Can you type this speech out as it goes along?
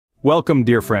Welcome,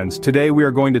 dear friends. Today we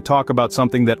are going to talk about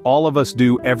something that all of us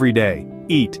do every day: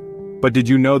 eat. But did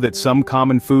you know that some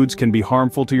common foods can be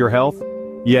harmful to your health?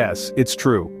 Yes, it's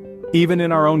true. Even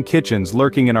in our own kitchens,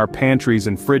 lurking in our pantries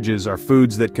and fridges are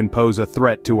foods that can pose a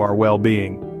threat to our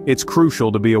well-being. It's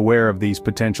crucial to be aware of these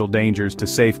potential dangers to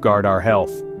safeguard our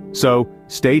health. So,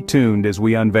 stay tuned as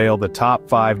we unveil the top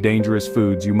 5 dangerous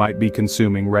foods you might be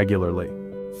consuming regularly.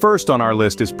 First on our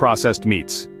list is processed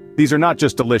meats. These are not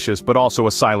just delicious but also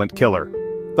a silent killer.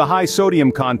 The high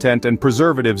sodium content and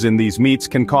preservatives in these meats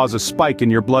can cause a spike in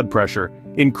your blood pressure,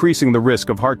 increasing the risk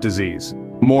of heart disease.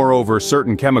 Moreover,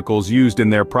 certain chemicals used in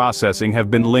their processing have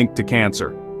been linked to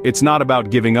cancer. It's not about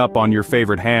giving up on your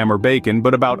favorite ham or bacon,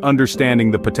 but about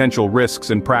understanding the potential risks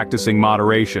and practicing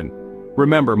moderation.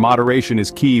 Remember, moderation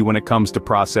is key when it comes to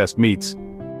processed meats.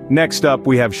 Next up,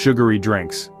 we have sugary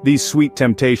drinks. These sweet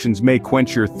temptations may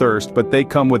quench your thirst, but they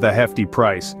come with a hefty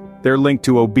price. They're linked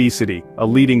to obesity, a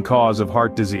leading cause of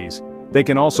heart disease. They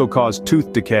can also cause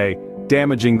tooth decay,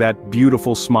 damaging that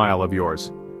beautiful smile of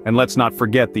yours. And let's not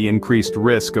forget the increased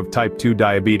risk of type 2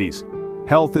 diabetes.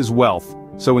 Health is wealth,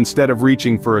 so instead of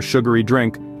reaching for a sugary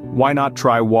drink, why not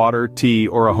try water, tea,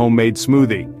 or a homemade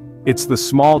smoothie? It's the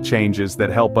small changes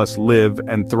that help us live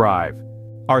and thrive.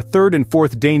 Our third and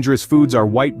fourth dangerous foods are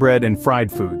white bread and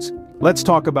fried foods. Let's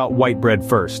talk about white bread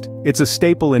first. It's a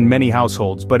staple in many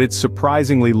households, but it's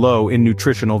surprisingly low in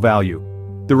nutritional value.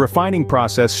 The refining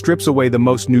process strips away the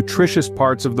most nutritious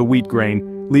parts of the wheat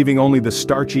grain, leaving only the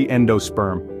starchy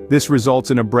endosperm. This results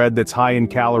in a bread that's high in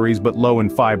calories but low in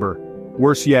fiber.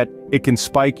 Worse yet, it can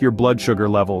spike your blood sugar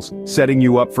levels, setting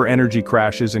you up for energy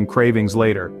crashes and cravings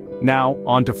later. Now,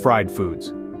 on to fried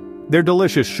foods. They're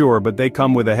delicious, sure, but they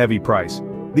come with a heavy price.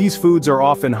 These foods are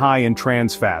often high in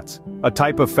trans fats, a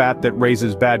type of fat that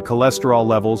raises bad cholesterol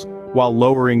levels while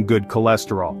lowering good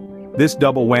cholesterol. This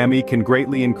double whammy can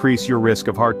greatly increase your risk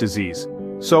of heart disease.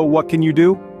 So what can you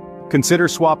do? Consider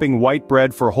swapping white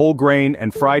bread for whole grain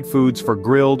and fried foods for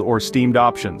grilled or steamed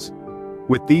options.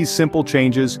 With these simple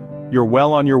changes, you're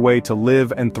well on your way to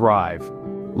live and thrive.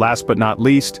 Last but not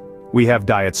least, we have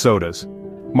diet sodas.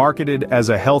 Marketed as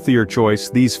a healthier choice,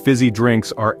 these fizzy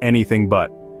drinks are anything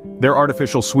but. Their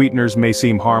artificial sweeteners may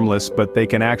seem harmless, but they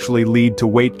can actually lead to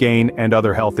weight gain and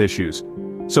other health issues.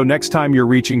 So next time you're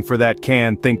reaching for that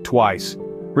can, think twice.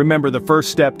 Remember, the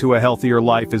first step to a healthier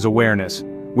life is awareness.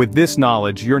 With this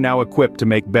knowledge, you're now equipped to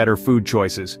make better food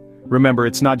choices. Remember,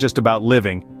 it's not just about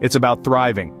living, it's about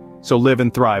thriving. So live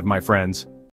and thrive, my friends.